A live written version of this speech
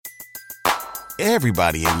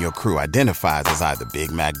Everybody in your crew identifies as either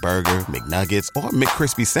Big Mac Burger, McNuggets, or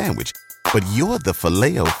McCrispy Sandwich. But you're the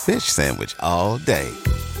Filet-O-Fish Sandwich all day.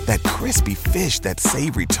 That crispy fish, that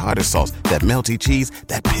savory tartar sauce, that melty cheese,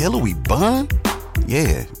 that pillowy bun.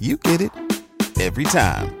 Yeah, you get it. Every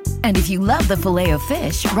time. And if you love the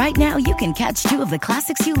Filet-O-Fish, right now you can catch two of the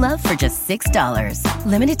classics you love for just $6.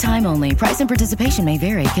 Limited time only. Price and participation may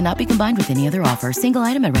vary. Cannot be combined with any other offer. Single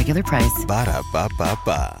item at regular price.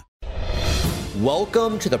 Ba-da-ba-ba-ba.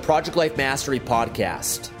 Welcome to the Project Life Mastery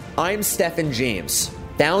Podcast. I'm Stephen James,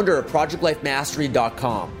 founder of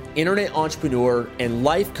ProjectLifeMastery.com, internet entrepreneur and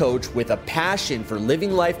life coach with a passion for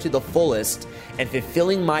living life to the fullest and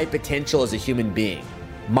fulfilling my potential as a human being.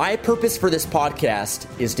 My purpose for this podcast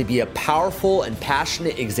is to be a powerful and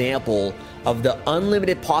passionate example of the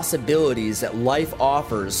unlimited possibilities that life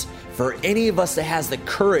offers for any of us that has the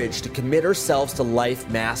courage to commit ourselves to life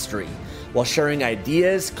mastery, while sharing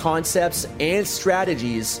ideas, concepts, and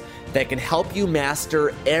strategies that can help you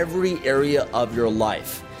master every area of your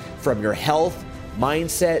life, from your health,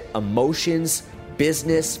 mindset, emotions,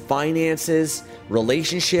 business, finances,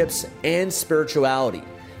 relationships, and spirituality.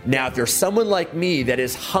 Now, if you're someone like me that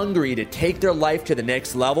is hungry to take their life to the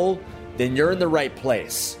next level, then you're in the right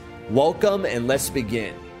place. Welcome, and let's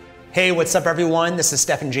begin. Hey, what's up everyone? This is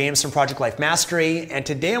Stephen James from Project Life Mastery, and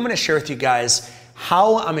today I'm going to share with you guys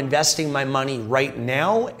how I'm investing my money right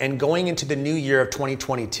now and going into the new year of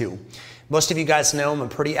 2022. Most of you guys know I'm a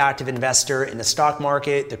pretty active investor in the stock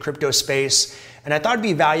market, the crypto space, and I thought it'd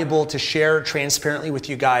be valuable to share transparently with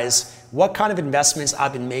you guys what kind of investments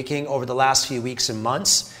I've been making over the last few weeks and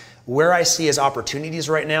months, where I see as opportunities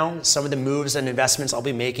right now, some of the moves and investments I'll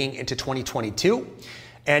be making into 2022,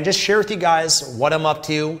 and just share with you guys what I'm up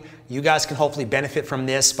to. You guys can hopefully benefit from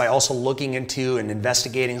this by also looking into and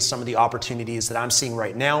investigating some of the opportunities that I'm seeing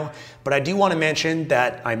right now. But I do want to mention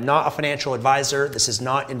that I'm not a financial advisor. This is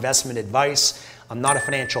not investment advice. I'm not a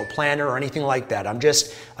financial planner or anything like that. I'm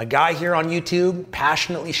just a guy here on YouTube,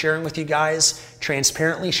 passionately sharing with you guys,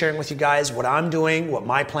 transparently sharing with you guys what I'm doing, what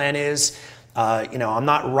my plan is. I'm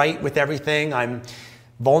not right with everything. I'm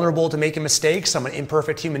vulnerable to making mistakes. I'm an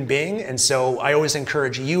imperfect human being. And so I always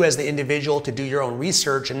encourage you as the individual to do your own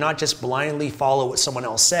research and not just blindly follow what someone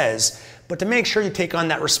else says, but to make sure you take on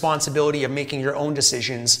that responsibility of making your own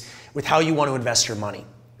decisions with how you want to invest your money.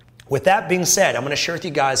 With that being said, I'm going to share with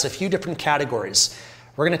you guys a few different categories.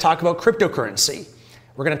 We're going to talk about cryptocurrency.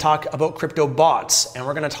 We're going to talk about crypto bots, and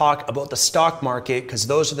we're going to talk about the stock market, because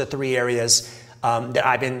those are the three areas that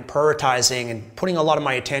I've been prioritizing and putting a lot of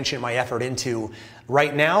my attention, my effort into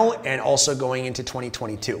right now, and also going into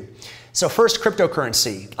 2022. So first,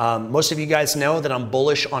 cryptocurrency. Most of you guys know that I'm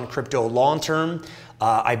bullish on crypto long term.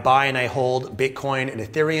 I buy and I hold Bitcoin and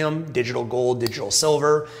Ethereum, digital gold, digital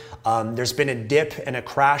silver. There's been a dip and a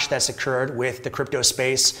crash that's occurred with the crypto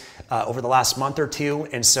space over the last month or two.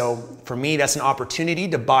 And so for me, that's an opportunity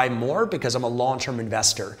to buy more because I'm a long-term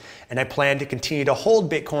investor. And I plan to continue to hold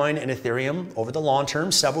Bitcoin and Ethereum over the long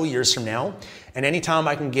term, several years from now. And anytime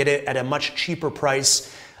I can get it at a much cheaper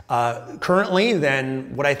price currently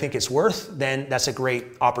than what I think it's worth, then that's a great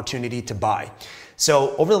opportunity to buy.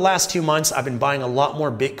 So over the last 2 months, I've been buying a lot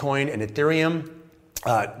more Bitcoin and Ethereum.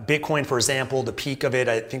 Bitcoin, for example, the peak of it,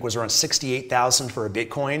 I think, was around 68,000 for a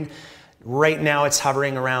Bitcoin. Right now, it's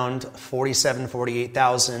hovering around 47,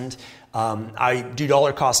 48,000. I do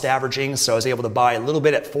dollar cost averaging, so I was able to buy a little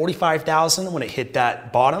bit at 45,000 when it hit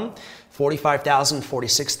that bottom. 45,000,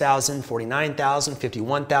 46,000, 49,000,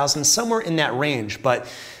 51,000, somewhere in that range. But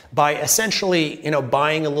by essentially,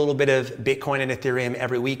 buying a little bit of Bitcoin and Ethereum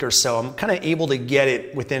every week or so, I'm kind of able to get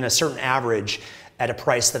it within a certain average at a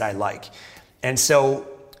price that I like. And so,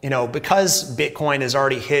 because Bitcoin has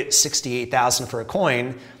already hit 68,000 for a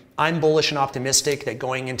coin, I'm bullish and optimistic that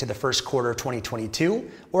going into the first quarter of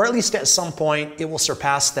 2022, or at least at some point, it will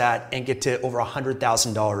surpass that and get to over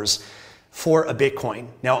 $100,000 for a Bitcoin.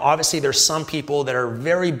 Now, obviously, there's some people that are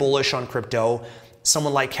very bullish on crypto.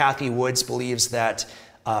 Someone like Kathy Woods believes that,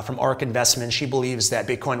 from ARK Investments, she believes that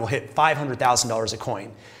Bitcoin will hit $500,000 a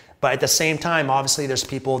coin. But at the same time, obviously, there's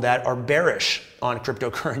people that are bearish on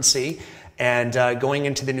cryptocurrency. And going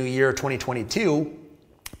into the new year, 2022,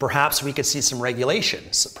 perhaps we could see some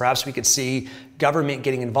regulations. Perhaps we could see government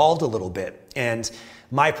getting involved a little bit. And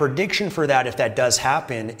my prediction for that, if that does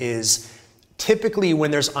happen, is typically when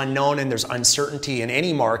there's unknown and there's uncertainty in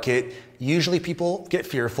any market, usually people get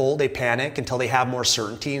fearful, they panic until they have more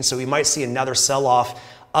certainty. And so we might see another sell-off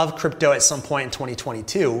of crypto at some point in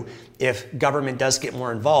 2022 if government does get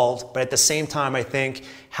more involved. But at the same time, I think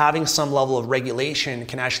having some level of regulation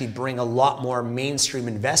can actually bring a lot more mainstream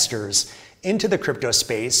investors into the crypto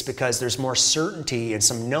space because there's more certainty and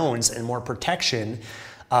some knowns and more protection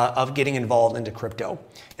of getting involved into crypto.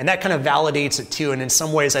 And that kind of validates it too. And in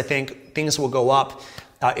some ways, I think things will go up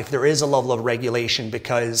if there is a level of regulation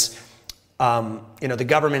because the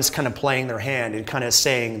government's kind of playing their hand and kind of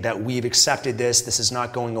saying that we've accepted this is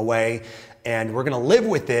not going away, and we're going to live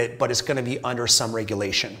with it, but it's going to be under some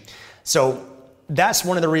regulation. So that's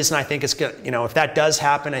one of the reasons I think it's good. If that does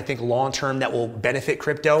happen, I think long term that will benefit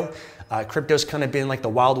crypto. Crypto's kind of been like the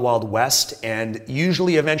wild, wild west, and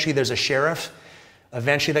usually eventually there's a sheriff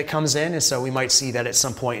eventually that comes in, and so we might see that at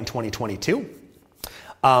some point in 2022.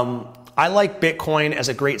 I like Bitcoin as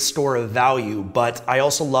a great store of value, but I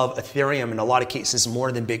also love Ethereum in a lot of cases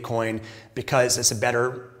more than Bitcoin because it's a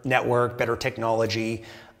better network, better technology.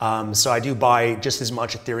 So I do buy just as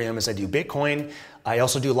much Ethereum as I do Bitcoin. I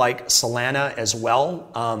also do like Solana as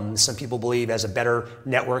well. Some people believe it has a better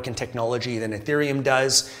network and technology than Ethereum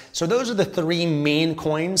does. So those are the three main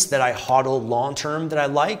coins that I hodl long term that I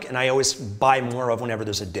like, and I always buy more of whenever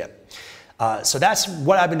there's a dip. So that's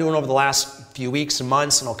what I've been doing over the last few weeks and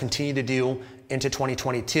months, and I'll continue to do into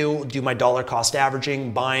 2022, do my dollar cost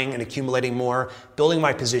averaging, buying and accumulating more, building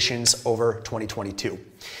my positions over 2022.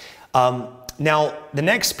 Now, the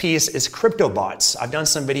next piece is crypto bots. I've done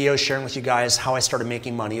some videos sharing with you guys how I started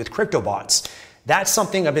making money with crypto bots. That's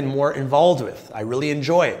something I've been more involved with. I really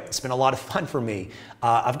enjoy it. It's been a lot of fun for me.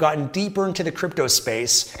 I've gotten deeper into the crypto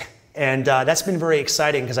space, and that's been very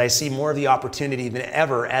exciting because I see more of the opportunity than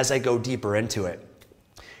ever as I go deeper into it.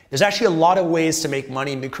 There's actually a lot of ways to make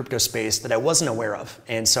money in the crypto space that I wasn't aware of,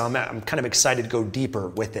 and so I'm kind of excited to go deeper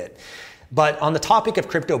with it. But on the topic of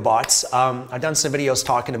crypto bots, I've done some videos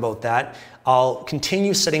talking about that. I'll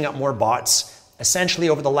continue setting up more bots. Essentially,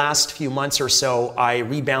 over the last few months or so, I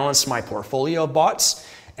rebalanced my portfolio of bots.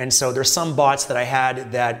 And so there's some bots that I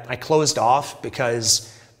had that I closed off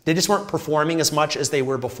because they just weren't performing as much as they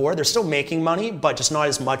were before. They're still making money, but just not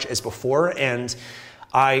as much as before. And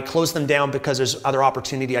I closed them down because there's other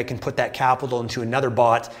opportunity. I can put that capital into another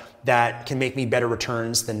bot that can make me better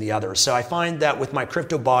returns than the other. So I find that with my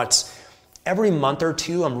crypto bots, every month or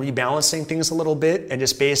two, I'm rebalancing things a little bit and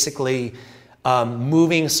just basically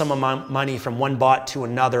moving some of my money from one bot to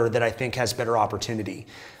another that I think has better opportunity.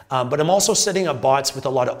 But I'm also setting up bots with a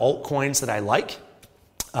lot of altcoins that I like.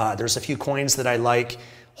 There's a few coins that I like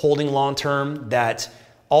holding long term that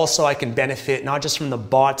also I can benefit not just from the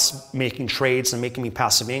bots making trades and making me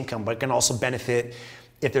passive income, but can also benefit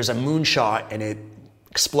if there's a moonshot and it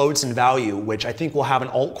explodes in value, which I think we'll have an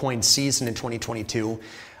altcoin season in 2022.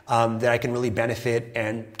 That I can really benefit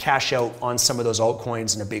and cash out on some of those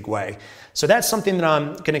altcoins in a big way. So that's something that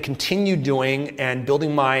I'm going to continue doing and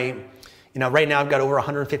building my, right now I've got over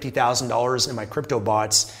 $150,000 in my crypto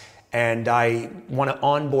bots, and I want to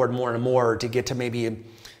onboard more and more to get to maybe in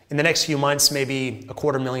the next few months, maybe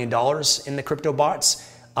 $250,000 in the crypto bots,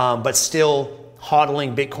 but still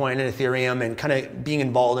hodling Bitcoin and Ethereum and kind of being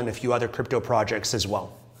involved in a few other crypto projects as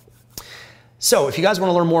well. So if you guys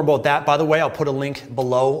want to learn more about that, by the way, I'll put a link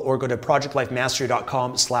below or go to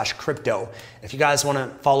projectlifemastery.com/crypto. If you guys want to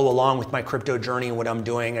follow along with my crypto journey and what I'm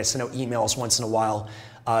doing, I send out emails once in a while.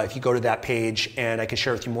 If you go to that page, and I can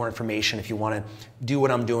share with you more information if you want to do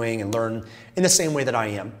what I'm doing and learn in the same way that I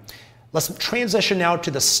am. Let's transition now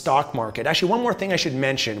to the stock market. Actually, one more thing I should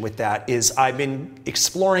mention with that is I've been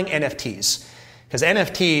exploring NFTs because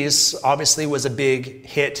NFTs obviously was a big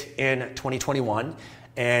hit in 2021.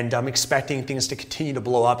 And I'm expecting things to continue to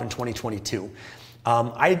blow up in 2022.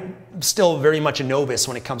 I'm still very much a novice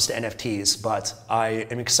when it comes to NFTs, but I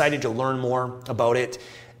am excited to learn more about it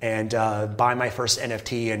and buy my first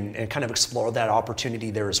NFT and kind of explore that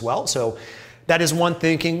opportunity there as well. So that is one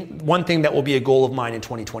thing that will be a goal of mine in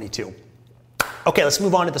 2022. Okay, let's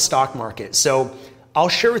move on to the stock market. So I'll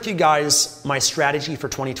share with you guys my strategy for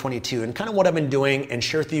 2022 and kind of what I've been doing and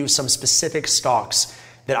share with you some specific stocks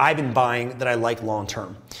that I've been buying that I like long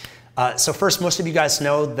term. So first, most of you guys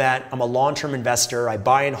know that I'm a long-term investor. I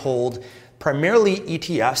buy and hold primarily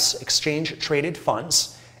ETFs, exchange traded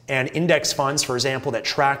funds, and index funds, for example, that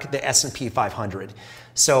track the S&P 500.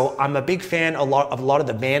 So I'm a big fan of a lot of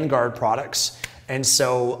the Vanguard products. And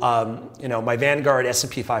so, my Vanguard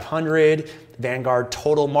S&P 500, Vanguard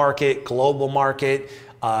Total Market, Global Market,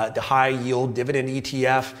 the High Yield Dividend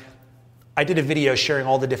ETF. I did a video sharing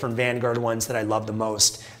all the different Vanguard ones that I love the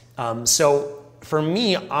most. So for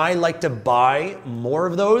me, I like to buy more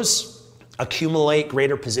of those, accumulate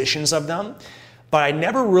greater positions of them, but I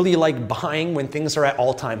never really like buying when things are at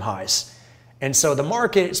all-time highs. And so the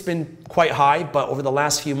market has been quite high, but over the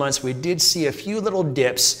last few months, we did see a few little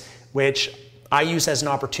dips, which I use as an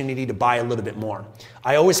opportunity to buy a little bit more.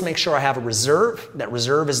 I always make sure I have a reserve. That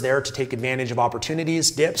reserve is there to take advantage of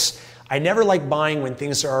opportunities, dips. I never like buying when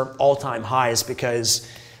things are all-time highs because,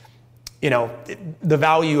 the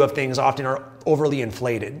value of things often are overly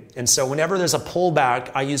inflated. And so whenever there's a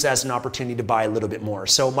pullback, I use as an opportunity to buy a little bit more.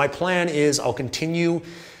 So my plan is I'll continue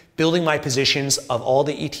building my positions of all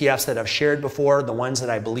the ETFs that I've shared before, the ones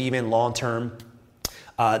that I believe in long-term.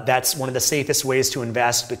 That's one of the safest ways to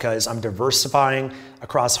invest because I'm diversifying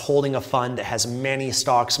across holding a fund that has many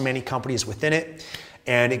stocks, many companies within it.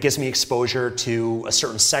 And it gives me exposure to a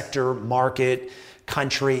certain sector, market,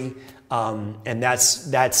 country. And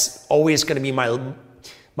that's always going to be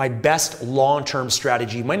my best long-term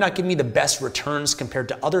strategy. It might not give me the best returns compared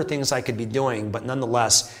to other things I could be doing, but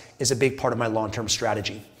nonetheless is a big part of my long-term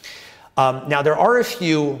strategy. Now, there are a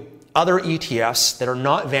few other ETFs that are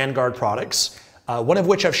not Vanguard products, one of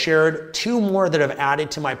which I've shared, two more that I've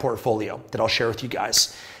added to my portfolio that I'll share with you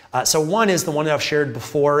guys. So one is the one that I've shared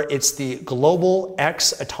before. It's the Global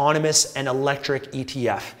X Autonomous and Electric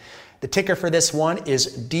ETF. The ticker for this one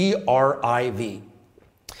is DRIV.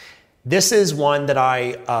 This is one that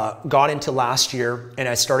I got into last year and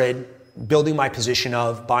I started building my position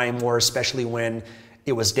of buying more, especially when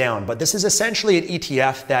it was down. But this is essentially an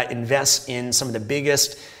ETF that invests in some of the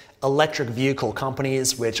biggest electric vehicle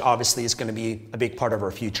companies, which obviously is going to be a big part of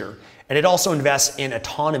our future. And it also invests in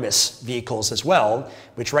autonomous vehicles as well,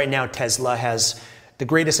 which right now Tesla has the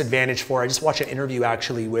greatest advantage for. I just watched an interview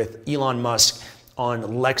actually with Elon Musk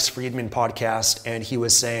on Lex Fridman podcast, and he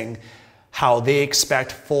was saying how they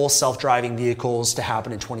expect full self-driving vehicles to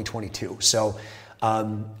happen in 2022. So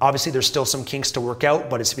obviously there's still some kinks to work out,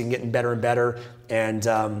 but it's been getting better and better. And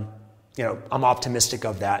I'm optimistic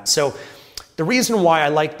of that. So the reason why I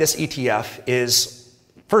like this ETF is,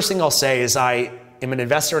 first thing I'll say is I am an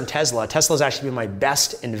investor in Tesla. Tesla's actually been my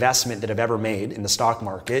best investment that I've ever made in the stock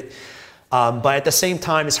market. But at the same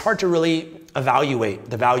time, it's hard to really evaluate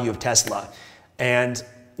the value of Tesla. And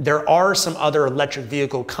there are some other electric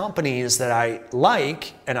vehicle companies that I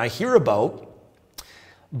like and I hear about,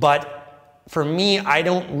 but for me, I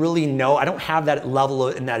don't really know. I don't have that level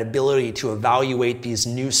and that ability to evaluate these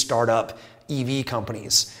new startup EV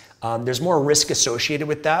companies. There's more risk associated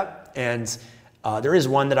with that, and there is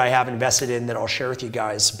one that I have invested in that I'll share with you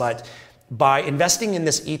guys. But by investing in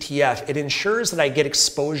this ETF, it ensures that I get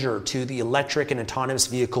exposure to the electric and autonomous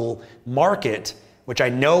vehicle market, which I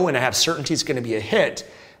know and I have certainty is going to be a hit,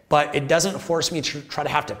 but it doesn't force me to try to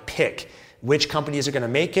have to pick which companies are going to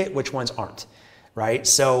make it, which ones aren't, right?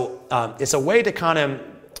 So it's a way to kind of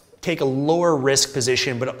take a lower risk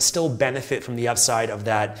position, but still benefit from the upside of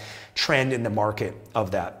that trend in the market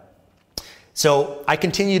of that. So I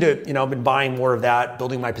continue to, I've been buying more of that,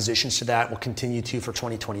 building my positions to that. Will continue to for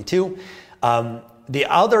 2022. The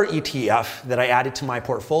other ETF that I added to my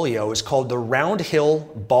portfolio is called the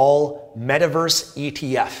Roundhill Ball Metaverse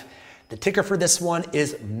ETF. The ticker for this one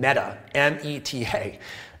is META, M-E-T-A.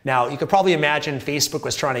 Now, you could probably imagine Facebook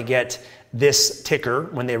was trying to get this ticker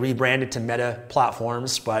when they rebranded to Meta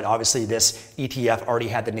Platforms, but obviously this ETF already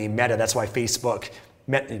had the name Meta. That's why Facebook,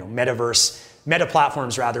 Metaverse, Meta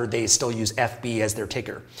Platforms rather, they still use FB as their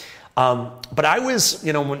ticker. But I was,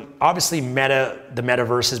 when obviously the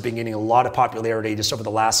Metaverse has been gaining a lot of popularity just over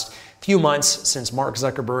the last few months since Mark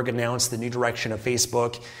Zuckerberg announced the new direction of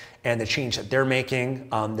Facebook and the change that they're making.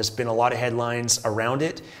 There's been a lot of headlines around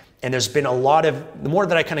it. And there's been the more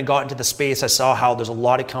that I kind of got into the space, I saw how there's a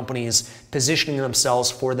lot of companies positioning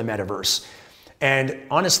themselves for the Metaverse. And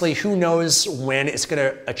honestly, who knows when it's going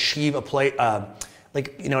to achieve it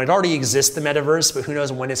already exists, the Metaverse, but who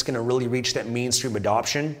knows when it's going to really reach that mainstream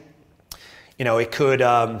adoption. It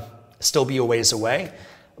could still be a ways away.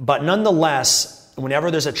 But nonetheless,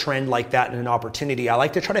 whenever there's a trend like that and an opportunity, I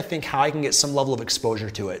like to try to think how I can get some level of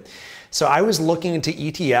exposure to it. So I was looking into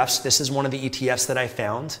ETFs. This is one of the ETFs that I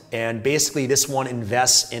found. And basically this one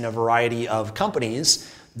invests in a variety of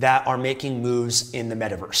companies that are making moves in the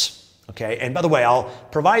Metaverse. Okay. And by the way, I'll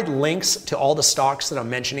provide links to all the stocks that I'm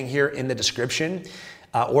mentioning here in the description,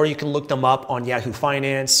 or you can look them up on Yahoo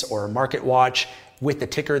Finance or MarketWatch with the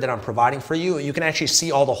ticker that I'm providing for you. You can actually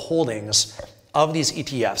see all the holdings of these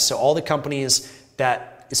ETFs. So all the companies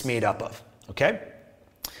that it's made up of. Okay.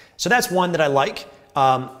 So that's one that I like.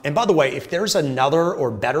 And by the way, if there's another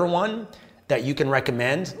or better one that you can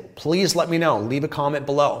recommend, please let me know. Leave a comment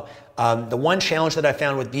below. The one challenge that I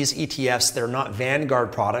found with these ETFs, they're not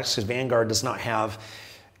Vanguard products, because Vanguard does not have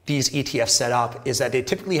these ETFs set up, is that they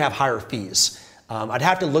typically have higher fees. I'd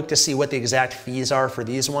have to look to see what the exact fees are for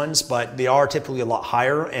these ones, but they are typically a lot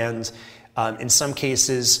higher. And in some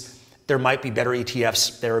cases, there might be better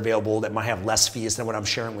ETFs that are available that might have less fees than what I'm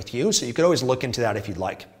sharing with you. So you could always look into that if you'd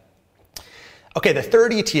like. Okay, the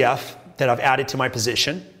third ETF that I've added to my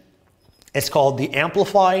position, it's called the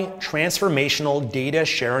Amplify Transformational Data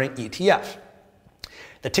Sharing ETF.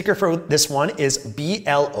 The ticker for this one is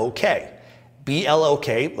BLOK.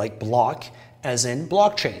 BLOK, like block, as in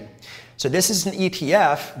blockchain. So this is an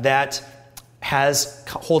ETF that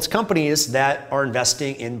holds companies that are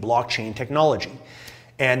investing in blockchain technology.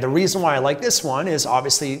 And the reason why I like this one is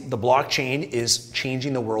obviously the blockchain is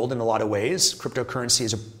changing the world in a lot of ways. Cryptocurrency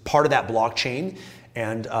is a part of that blockchain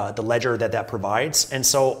and the ledger that provides. And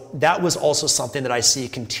so that was also something that I see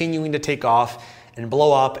continuing to take off and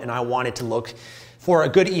blow up, and I wanted to look for a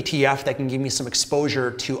good ETF that can give me some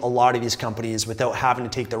exposure to a lot of these companies without having to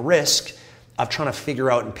take the risk of trying to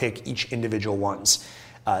figure out and pick each individual ones.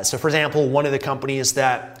 So for example, one of the companies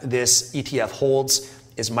that this ETF holds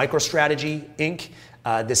is MicroStrategy Inc.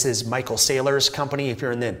 This is Michael Saylor's company. If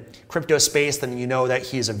you're in the crypto space, then you know that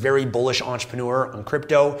he's a very bullish entrepreneur on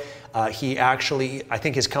crypto. He actually, I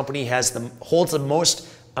think his company holds the most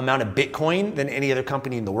amount of Bitcoin than any other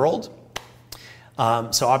company in the world.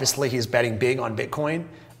 So obviously he's betting big on Bitcoin.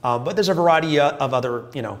 But there's a variety of other,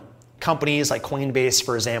 companies like Coinbase,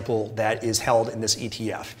 for example, that is held in this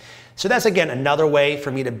ETF. So that's, again, another way for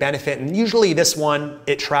me to benefit. And usually this one,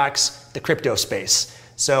 it tracks the crypto space.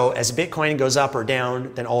 So as Bitcoin goes up or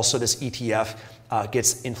down, then also this ETF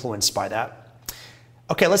gets influenced by that.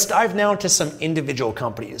 Okay, let's dive now into some individual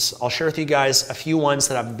companies. I'll share with you guys a few ones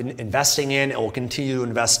that I've been investing in and will continue to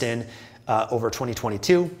invest in over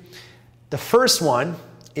 2022. The first one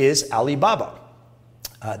is Alibaba.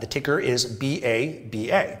 The ticker is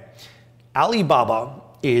BABA. Alibaba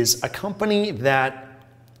is a company that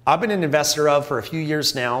I've been an investor of for a few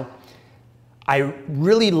years now. I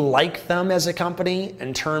really like them as a company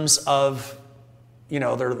in terms of,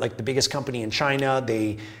 they're like the biggest company in China.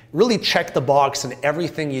 They really check the box in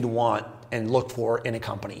everything you'd want and look for in a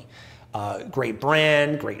company. Great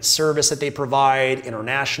brand, great service that they provide,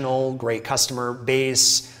 international, great customer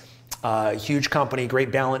base, huge company, great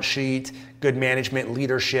balance sheet, good management,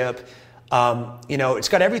 leadership. It's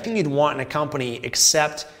got everything you'd want in a company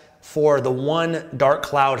except for the one dark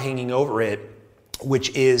cloud hanging over it,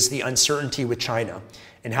 which is the uncertainty with China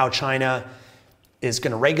and how China is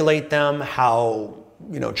going to regulate them, how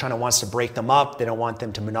China wants to break them up. They don't want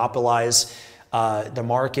them to monopolize the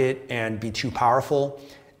market and be too powerful.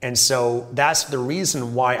 And so that's the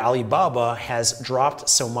reason why Alibaba has dropped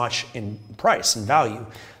so much in price and value.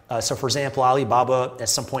 So for example, Alibaba at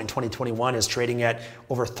some point in 2021 is trading at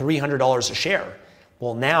over $300 a share.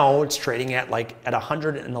 Well, now it's trading at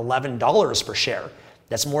 $111 per share.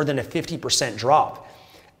 That's more than a 50% drop.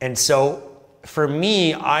 And so for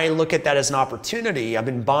me, I look at that as an opportunity. I've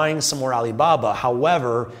been buying some more Alibaba.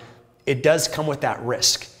 However, it does come with that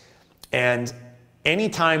risk. And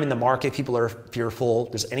anytime in the market people are fearful,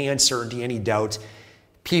 there's any uncertainty, any doubt,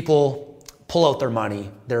 people pull out their money.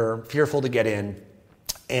 They're fearful to get in.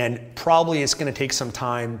 And probably it's going to take some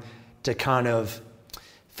time to kind of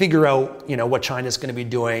figure out, what China's going to be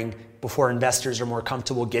doing before investors are more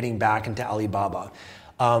comfortable getting back into Alibaba.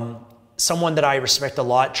 Someone that I respect a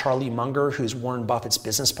lot, Charlie Munger, who's Warren Buffett's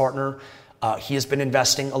business partner, he has been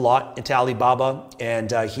investing a lot into Alibaba,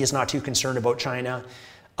 and he is not too concerned about China.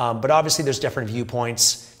 But obviously there's different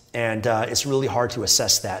viewpoints, and it's really hard to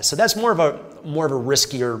assess that. So that's more of a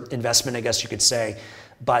riskier investment, I guess you could say.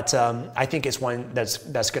 But I think it's one that's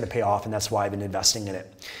going to pay off, and that's why I've been investing in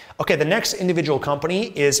it. Okay, the next individual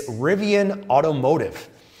company is Rivian Automotive.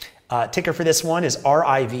 Ticker for this one is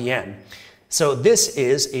RIVN. So this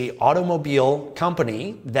is an automobile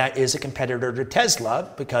company that is a competitor to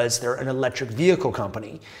Tesla because they're an electric vehicle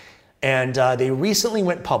company. And they recently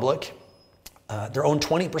went public. They're owned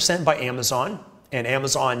 20% by Amazon, and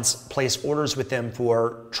Amazon's placed orders with them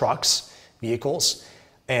for trucks, vehicles.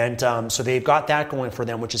 And so they've got that going for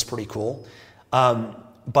them, which is pretty cool.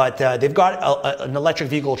 But they've got an electric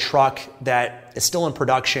vehicle truck that is still in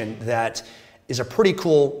production that is a pretty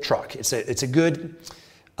cool truck. It's a good,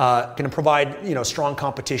 going to provide strong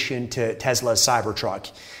competition to Tesla's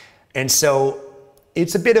Cybertruck. And so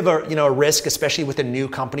it's a bit of a risk, especially with a new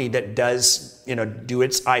company that does do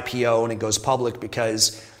its IPO and it goes public,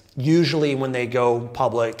 because usually when they go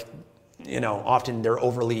public, often they're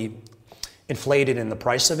overly inflated in the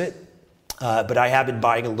price of it. But I have been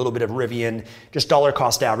buying a little bit of Rivian, just dollar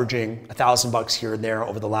cost averaging $1,000 here and there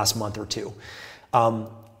over the last month or two.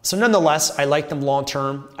 So nonetheless, I like them long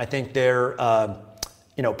term. I think they're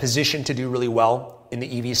positioned to do really well in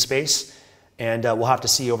the EV space, and we'll have to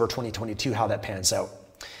see over 2022 how that pans out.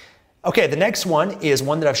 Okay, the next one is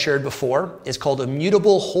one that I've shared before. It's called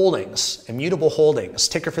Immutable Holdings. Immutable Holdings.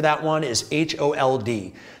 Ticker for that one is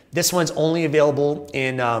HOLD. This one's only available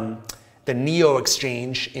in the NEO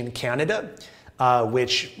exchange in Canada,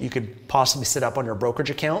 which you could possibly set up on your brokerage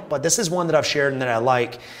account. But this is one that I've shared and that I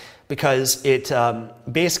like because it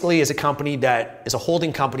basically is a company that is a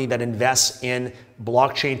holding company that invests in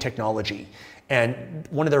blockchain technology. And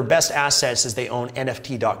one of their best assets is they own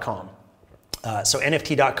NFT.com. So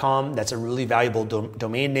NFT.com, that's a really valuable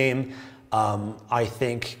domain name. I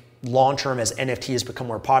think long-term as NFTs become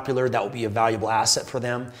more popular, that will be a valuable asset for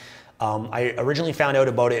them. I originally found out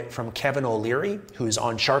about it from Kevin O'Leary, who's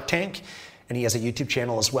on Shark Tank, and he has a YouTube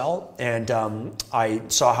channel as well. And I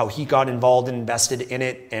saw how he got involved and invested in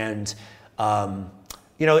it. And,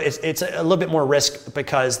 it's a little bit more risk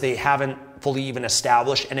because they haven't fully even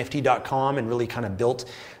established NFT.com and really kind of built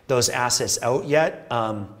those assets out yet.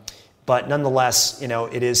 But nonetheless,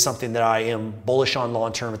 it is something that I am bullish on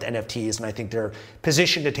long-term with NFTs, and I think they're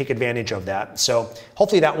positioned to take advantage of that. So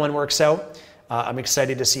hopefully that one works out. I'm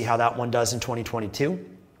excited to see how that one does in 2022.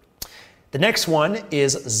 The next one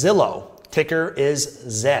is Zillow. Ticker is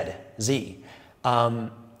Z.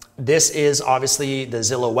 This is obviously the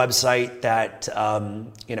Zillow website that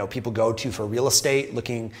people go to for real estate,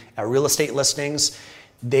 looking at real estate listings.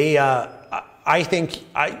 I think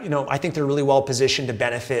they're really well positioned to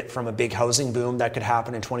benefit from a big housing boom that could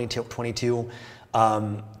happen in 2022.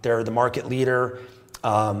 They're the market leader.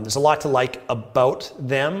 There's a lot to like about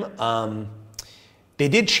them. They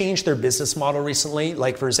did change their business model recently.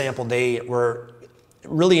 Like, for example, they were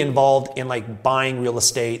really involved in buying real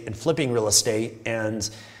estate and flipping real estate. And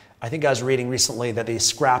I think I was reading recently that they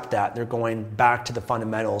scrapped that. They're going back to the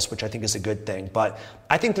fundamentals, which I think is a good thing. But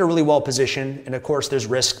I think they're really well positioned. And of course, there's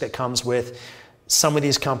risk that comes with some of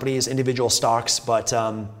these companies, individual stocks. But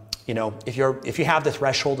if you have the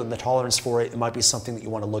threshold and the tolerance for it, it might be something that you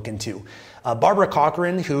want to look into. Barbara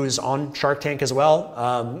Corcoran, who's on Shark Tank as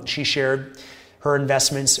well, she shared her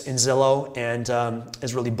investments in Zillow and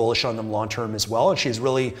is really bullish on them long term as well. And she's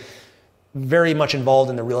really very much involved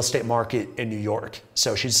in the real estate market in New York.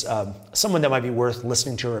 So she's someone that might be worth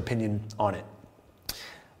listening to her opinion on it.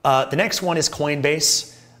 The next one is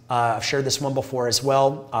Coinbase. I've shared this one before as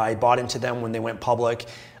well. I bought into them when they went public.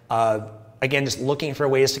 Again, just looking for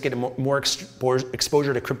ways to get more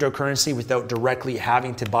exposure to cryptocurrency without directly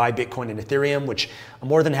having to buy Bitcoin and Ethereum, which I'm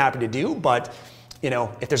more than happy to do. But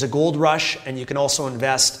if there's a gold rush and you can also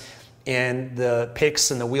invest in the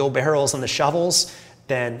picks and the wheelbarrows and the shovels,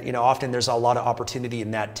 then often there's a lot of opportunity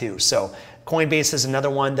in that too. So Coinbase is another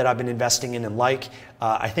one that I've been investing in and like.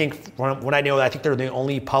 I think I think they're the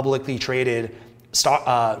only publicly traded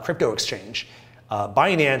crypto exchange.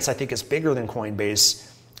 Binance, I think, is bigger than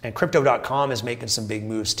Coinbase, and Crypto.com is making some big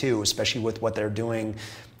moves too, especially with what they're doing.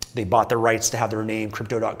 They bought the rights to have their name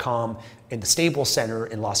Crypto.com in the Staples Center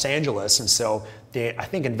in Los Angeles, and so they, I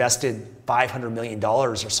think, invested $500 million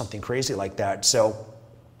or something crazy like that. So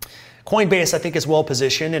Coinbase, I think, is well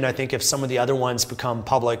positioned, and I think if some of the other ones become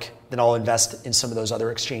public, then I'll invest in some of those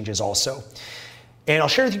other exchanges also. And I'll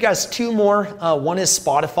share with you guys two more. One is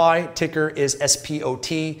Spotify. Ticker is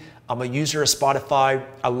SPOT. I'm a user of Spotify.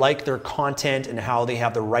 I like their content and how they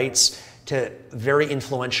have the rights to very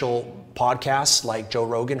influential podcasts, like Joe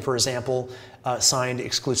Rogan, for example, signed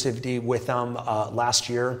exclusivity with them last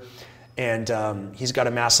year. And he's got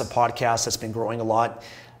a massive podcast that's been growing a lot.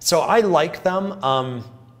 So I like them.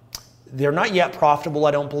 They're not yet profitable,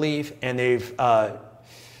 I don't believe, and they've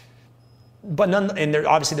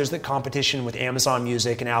obviously there's the competition with Amazon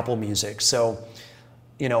Music and Apple Music. So,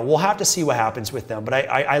 we'll have to see what happens with them. But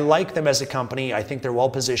I like them as a company. I think they're well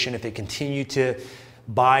positioned if they continue to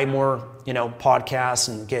buy more, podcasts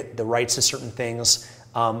and get the rights to certain things.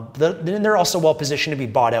 Then they're also well positioned to be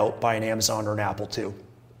bought out by an Amazon or an Apple too.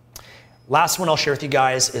 Last one I'll share with you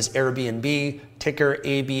guys is Airbnb, ticker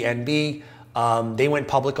ABNB. They went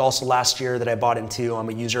public also last year that I bought into. I'm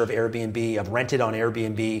a user of Airbnb. I've rented on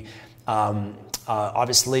Airbnb.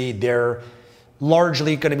 Obviously, they're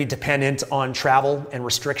largely going to be dependent on travel and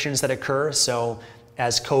restrictions that occur. So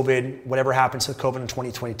as whatever happens with COVID in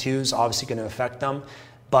 2022 is obviously going to affect them.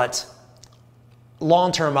 But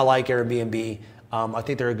long term, I like Airbnb. I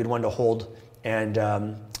think they're a good one to hold. And,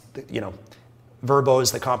 Vrbo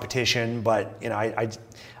is the competition, but,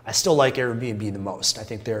 I still like Airbnb the most. I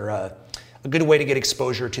think they're a good way to get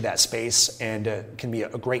exposure to that space and can be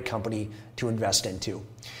a great company to invest into.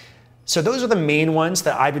 So those are the main ones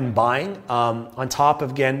that I've been buying on top of,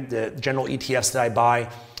 again, the general ETFs that I buy.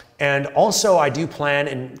 And also I do plan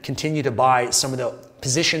and continue to buy some of the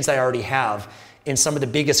positions I already have in some of the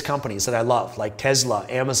biggest companies that I love, like Tesla,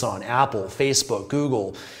 Amazon, Apple, Facebook,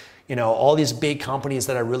 Google, all these big companies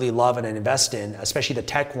that I really love and invest in, especially the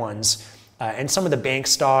tech ones, and some of the bank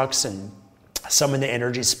stocks and some in the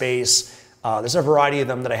energy space. There's a variety of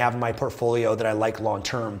them that I have in my portfolio that I like long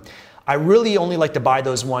term. I really only like to buy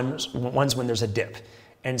those ones when there's a dip.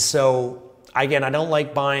 And so, again, I don't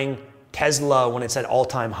like buying Tesla when it's at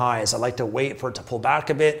all-time highs. I like to wait for it to pull back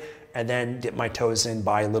a bit and then dip my toes in,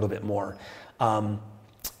 buy a little bit more.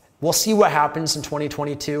 We'll see what happens in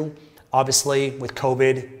 2022. Obviously, with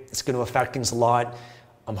COVID, it's going to affect things a lot.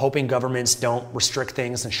 I'm hoping governments don't restrict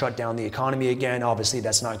things and shut down the economy again. Obviously,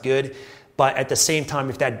 that's not good. But at the same time,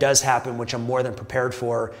 if that does happen, which I'm more than prepared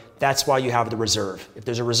for, that's why you have the reserve. If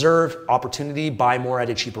there's a reserve opportunity, buy more at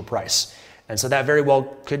a cheaper price. And so that very well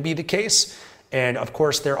could be the case. And of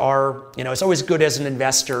course, there are, it's always good as an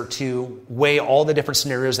investor to weigh all the different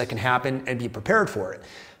scenarios that can happen and be prepared for it.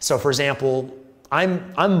 So for example,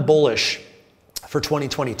 I'm bullish for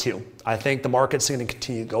 2022. I think the market's going to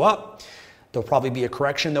continue to go up. There'll probably be a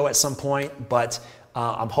correction though at some point, but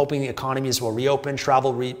I'm hoping the economies will reopen,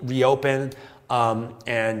 travel reopen,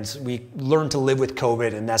 and we learn to live with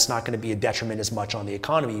COVID, and that's not going to be a detriment as much on the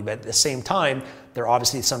economy. But at the same time, there are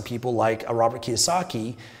obviously some people like Robert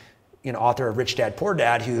Kiyosaki, author of Rich Dad, Poor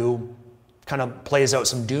Dad, who kind of plays out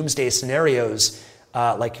some doomsday scenarios.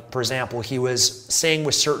 Like, for example, he was saying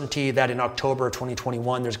with certainty that in October of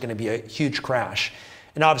 2021, there's going to be a huge crash.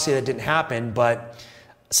 And obviously that didn't happen, but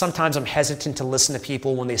sometimes I'm hesitant to listen to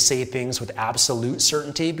people when they say things with absolute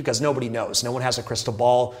certainty because nobody knows. No one has a crystal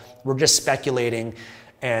ball. We're just speculating.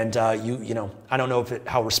 And I don't know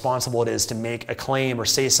how responsible it is to make a claim or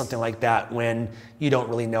say something like that when you don't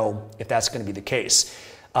really know if that's going to be the case.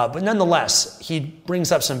 But nonetheless, he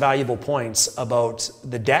brings up some valuable points about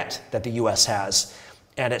the debt that the U.S. has.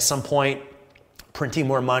 And at some point, printing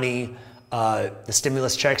more money, the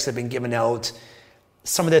stimulus checks that have been given out,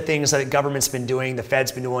 some of the things that the government's been doing, the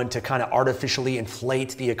Fed's been doing to kind of artificially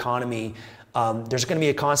inflate the economy, there's going to be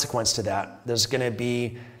a consequence to that. There's going to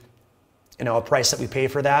be a price that we pay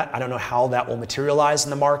for that. I don't know how that will materialize in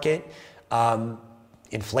the market.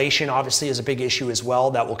 Inflation obviously is a big issue as well.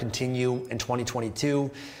 That will continue in 2022.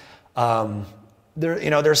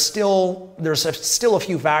 There's still a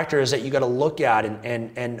few factors that you got to look at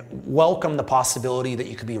and welcome the possibility that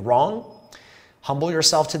you could be wrong. Humble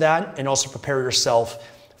yourself to that and also prepare yourself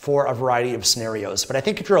for a variety of scenarios. But I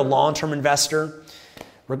think if you're a long-term investor,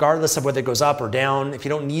 regardless of whether it goes up or down, if you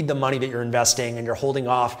don't need the money that you're investing and you're holding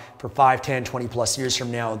off for 5, 10, 20 plus years from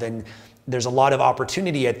now, then there's a lot of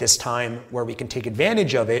opportunity at this time where we can take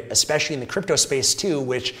advantage of it, especially in the crypto space too,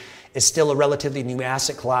 which is still a relatively new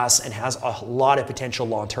asset class and has a lot of potential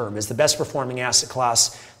long-term. It's the best performing asset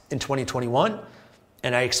class in 2021.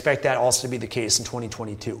 And I expect that also to be the case in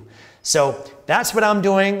 2022. So that's what I'm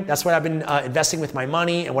doing. That's what I've been investing with my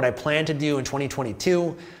money and what I plan to do in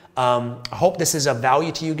 2022. I hope this is of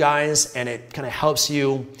value to you guys and it kind of helps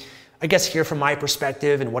you, I guess, hear from my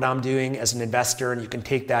perspective and what I'm doing as an investor. And you can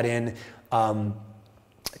take that in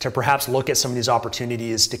to perhaps look at some of these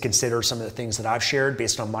opportunities to consider some of the things that I've shared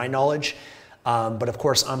based on my knowledge. But of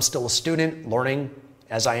course, I'm still a student learning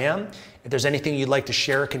as I am. If there's anything you'd like to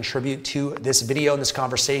share, contribute to this video and this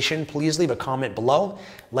conversation, please leave a comment below.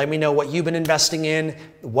 Let me know what you've been investing in,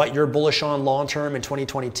 what you're bullish on long-term in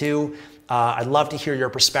 2022. I'd love to hear your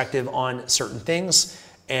perspective on certain things,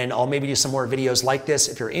 and I'll maybe do some more videos like this.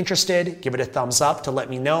 If you're interested, give it a thumbs up to let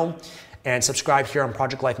me know, and subscribe here on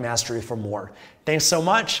Project Life Mastery for more. Thanks so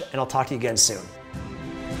much, and I'll talk to you again soon.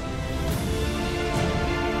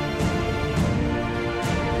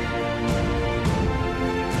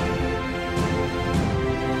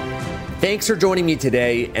 Thanks for joining me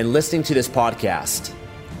today and listening to this podcast.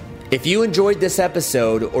 If you enjoyed this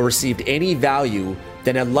episode or received any value,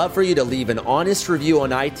 then I'd love for you to leave an honest review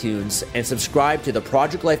on iTunes and subscribe to the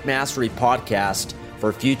Project Life Mastery podcast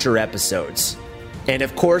for future episodes. And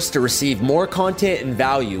of course, to receive more content and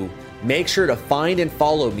value, make sure to find and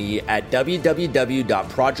follow me at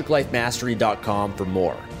www.projectlifemastery.com for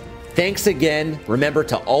more. Thanks again. Remember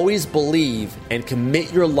to always believe and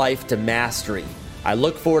commit your life to mastery. I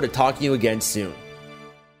look forward to talking to you again soon.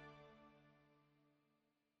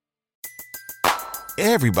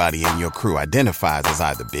 Everybody in your crew identifies as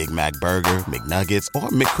either Big Mac Burger, McNuggets, or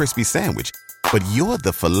McCrispy Sandwich. But you're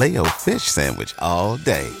the Filet-O-Fish Sandwich all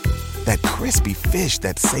day. That crispy fish,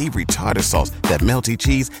 that savory tartar sauce, that melty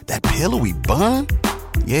cheese, that pillowy bun.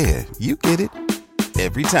 Yeah, you get it.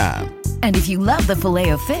 Every time. And if you love the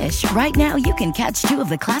Filet-O-Fish, right now you can catch 2 of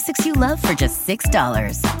the classics you love for just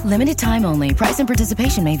 $6. Limited time only. Price and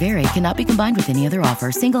participation may vary. Cannot be combined with any other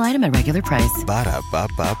offer. Single item at regular price.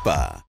 Ba-da-ba-ba-ba.